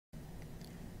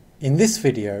In this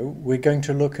video, we're going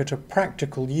to look at a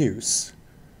practical use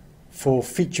for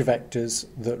feature vectors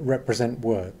that represent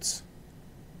words.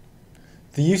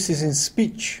 The use is in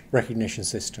speech recognition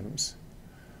systems,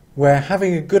 where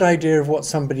having a good idea of what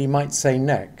somebody might say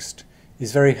next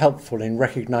is very helpful in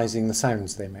recognizing the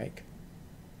sounds they make.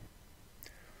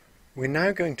 We're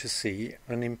now going to see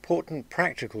an important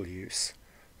practical use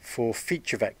for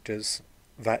feature vectors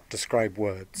that describe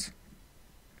words.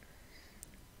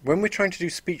 When we're trying to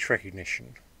do speech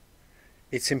recognition,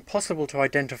 it's impossible to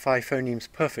identify phonemes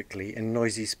perfectly in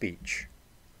noisy speech.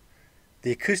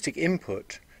 The acoustic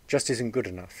input just isn't good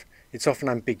enough. It's often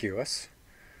ambiguous.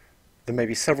 There may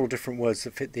be several different words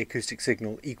that fit the acoustic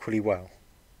signal equally well.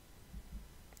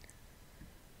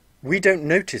 We don't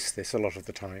notice this a lot of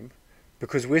the time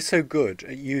because we're so good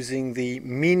at using the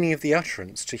meaning of the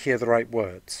utterance to hear the right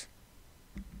words.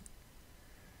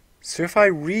 So if I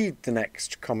read the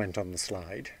next comment on the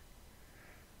slide,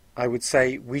 I would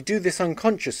say, we do this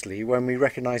unconsciously when we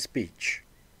recognize speech.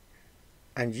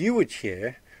 And you would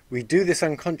hear, we do this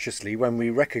unconsciously when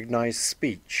we recognize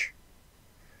speech.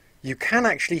 You can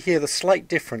actually hear the slight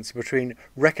difference between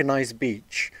recognize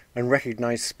speech and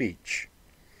recognize speech.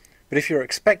 But if you're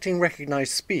expecting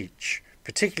recognized speech,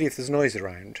 particularly if there's noise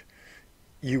around,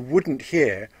 you wouldn't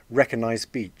hear recognize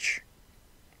speech.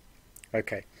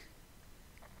 Okay.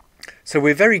 So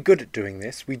we're very good at doing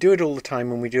this. We do it all the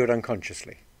time and we do it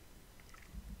unconsciously.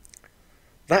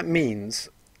 That means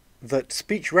that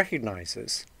speech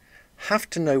recognizers have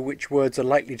to know which words are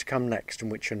likely to come next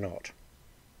and which are not.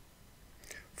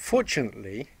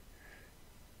 Fortunately,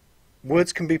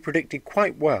 words can be predicted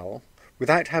quite well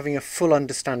without having a full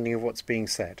understanding of what's being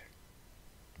said.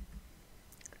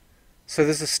 So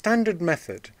there's a standard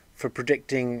method for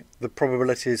predicting the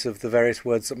probabilities of the various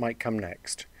words that might come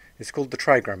next. It's called the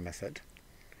trigram method.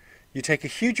 You take a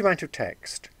huge amount of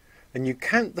text and you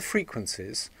count the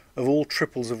frequencies of all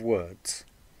triples of words.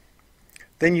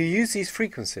 Then you use these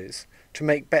frequencies to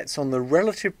make bets on the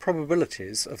relative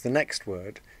probabilities of the next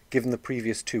word given the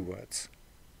previous two words.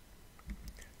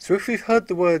 So if we've heard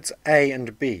the words A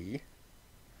and B,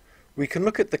 we can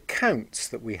look at the counts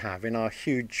that we have in our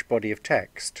huge body of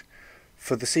text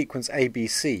for the sequence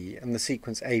ABC and the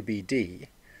sequence ABD.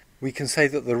 We can say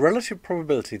that the relative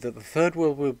probability that the third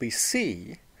word will be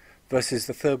C versus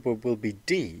the third word will be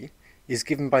D is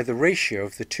given by the ratio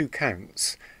of the two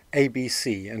counts,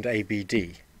 ABC and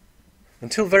ABD.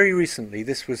 Until very recently,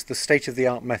 this was the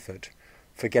state-of-the-art method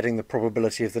for getting the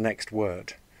probability of the next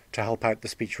word to help out the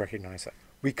speech recognizer.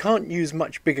 We can't use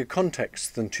much bigger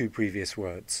context than two previous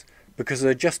words because there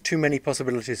are just too many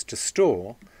possibilities to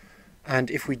store,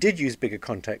 and if we did use bigger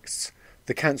contexts,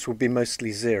 the counts would be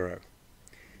mostly zero.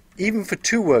 Even for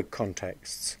two-word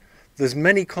contexts, there's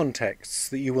many contexts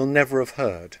that you will never have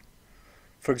heard.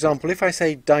 For example, if I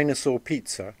say dinosaur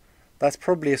pizza, that's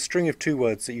probably a string of two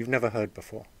words that you've never heard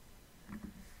before.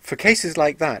 For cases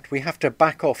like that, we have to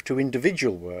back off to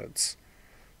individual words.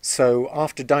 So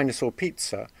after dinosaur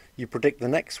pizza, you predict the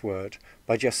next word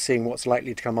by just seeing what's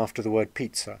likely to come after the word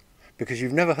pizza, because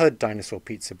you've never heard dinosaur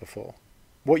pizza before.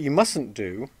 What you mustn't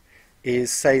do is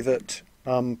say that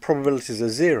probabilities are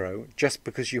zero just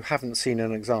because you haven't seen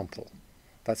an example.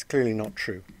 That's clearly not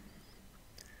true.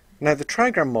 Now, the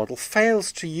trigram model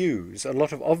fails to use a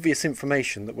lot of obvious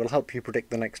information that will help you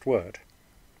predict the next word.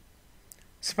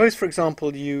 Suppose, for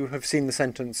example, you have seen the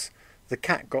sentence, "The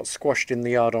cat got squashed in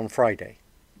the yard on Friday."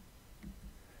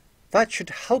 That should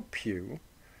help you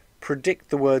predict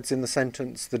the words in the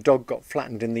sentence, "The dog got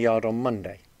flattened in the yard on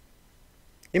Monday."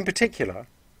 In particular,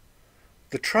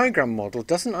 the trigram model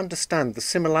doesn't understand the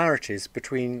similarities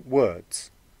between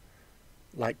words,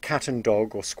 like cat and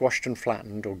dog, or squashed and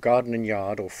flattened, or garden and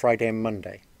yard, or Friday and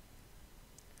Monday.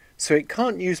 So it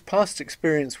can't use past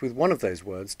experience with one of those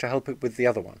words to help it with the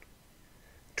other one.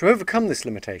 To overcome this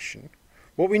limitation,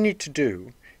 what we need to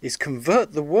do is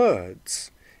convert the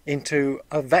words into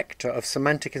a vector of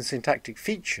semantic and syntactic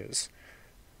features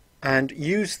and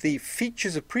use the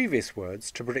features of previous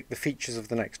words to predict the features of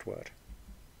the next word.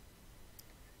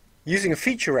 Using a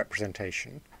feature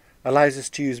representation allows us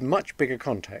to use much bigger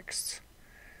contexts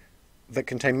that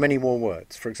contain many more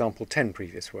words, for example 10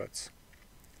 previous words.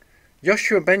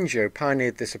 Yoshua Bengio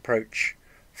pioneered this approach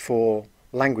for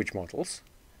language models,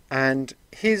 and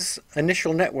his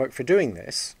initial network for doing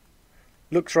this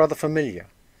looks rather familiar.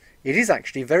 It is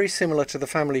actually very similar to the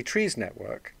family trees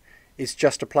network. It's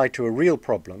just applied to a real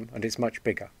problem and it's much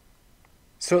bigger.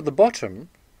 So at the bottom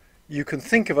you can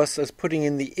think of us as putting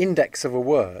in the index of a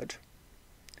word,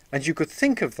 and you could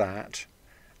think of that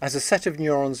as a set of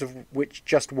neurons of which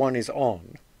just one is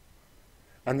on,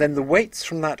 and then the weights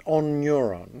from that on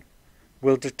neuron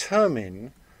will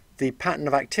determine the pattern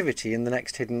of activity in the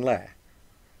next hidden layer.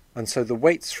 And so the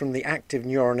weights from the active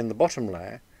neuron in the bottom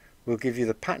layer will give you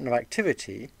the pattern of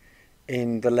activity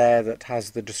in the layer that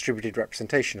has the distributed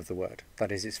representation of the word,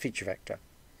 that is its feature vector.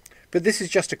 But this is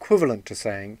just equivalent to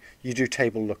saying you do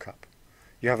table lookup.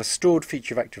 You have a stored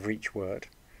feature vector for each word,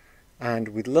 and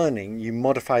with learning you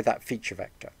modify that feature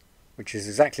vector, which is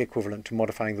exactly equivalent to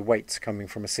modifying the weights coming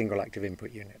from a single active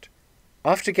input unit.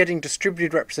 After getting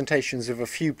distributed representations of a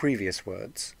few previous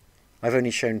words, I've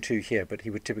only shown 2 here, but he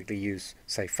would typically use,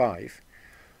 say, 5,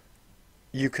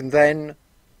 you can then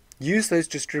use those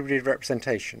distributed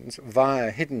representations via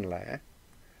a hidden layer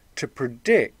to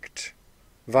predict,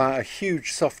 via a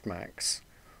huge softmax,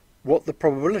 what the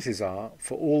probabilities are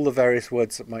for all the various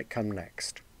words that might come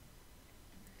next.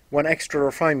 One extra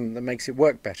refinement that makes it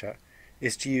work better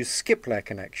is to use skip layer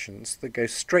connections that go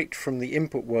straight from the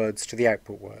input words to the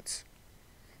output words,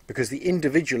 because the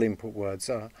individual input words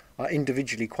are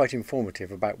individually quite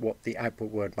informative about what the output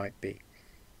word might be.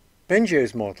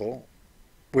 Bengio's model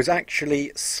was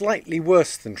actually slightly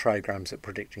worse than trigrams at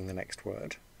predicting the next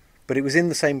word, but it was in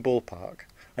the same ballpark,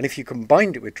 and if you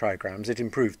combined it with trigrams, it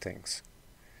improved things.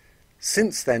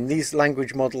 Since then, these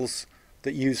language models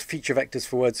that use feature vectors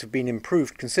for words have been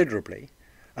improved considerably,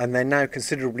 and they're now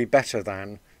considerably better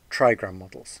than trigram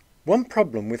models. One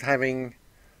problem with having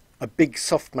a big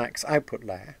softmax output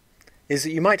layer is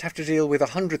that you might have to deal with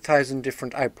 100,000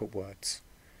 different output words,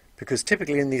 because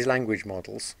typically in these language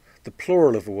models, the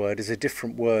plural of a word is a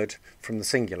different word from the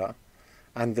singular,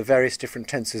 and the various different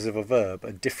tenses of a verb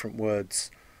are different words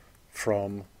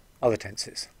from other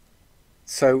tenses.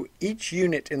 So each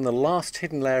unit in the last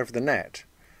hidden layer of the net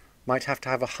might have to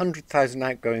have 100,000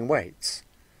 outgoing weights,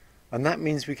 and that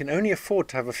means we can only afford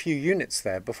to have a few units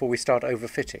there before we start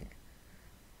overfitting.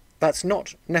 That's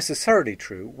not necessarily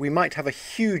true. We might have a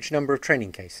huge number of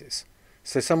training cases.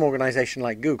 So some organisation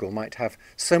like Google might have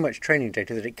so much training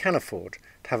data that it can afford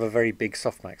to have a very big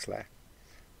softmax layer.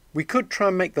 We could try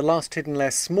and make the last hidden layer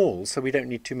small so we don't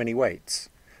need too many weights,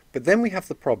 but then we have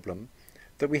the problem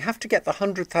that we have to get the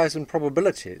 100,000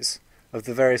 probabilities of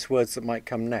the various words that might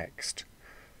come next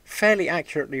fairly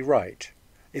accurately right.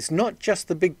 It's not just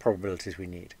the big probabilities we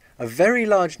need. A very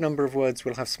large number of words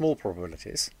will have small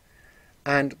probabilities,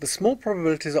 and the small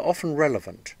probabilities are often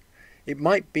relevant. It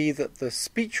might be that the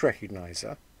speech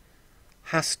recognizer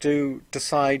has to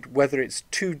decide whether it's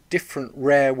 2 different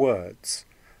rare words,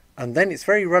 and then it's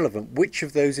very relevant which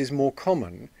of those is more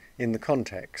common in the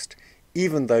context,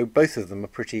 even though both of them are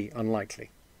pretty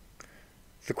unlikely.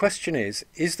 The question is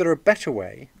there a better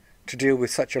way to deal with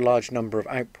such a large number of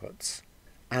outputs?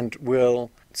 And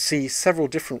we'll see several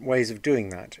different ways of doing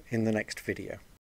that in the next video.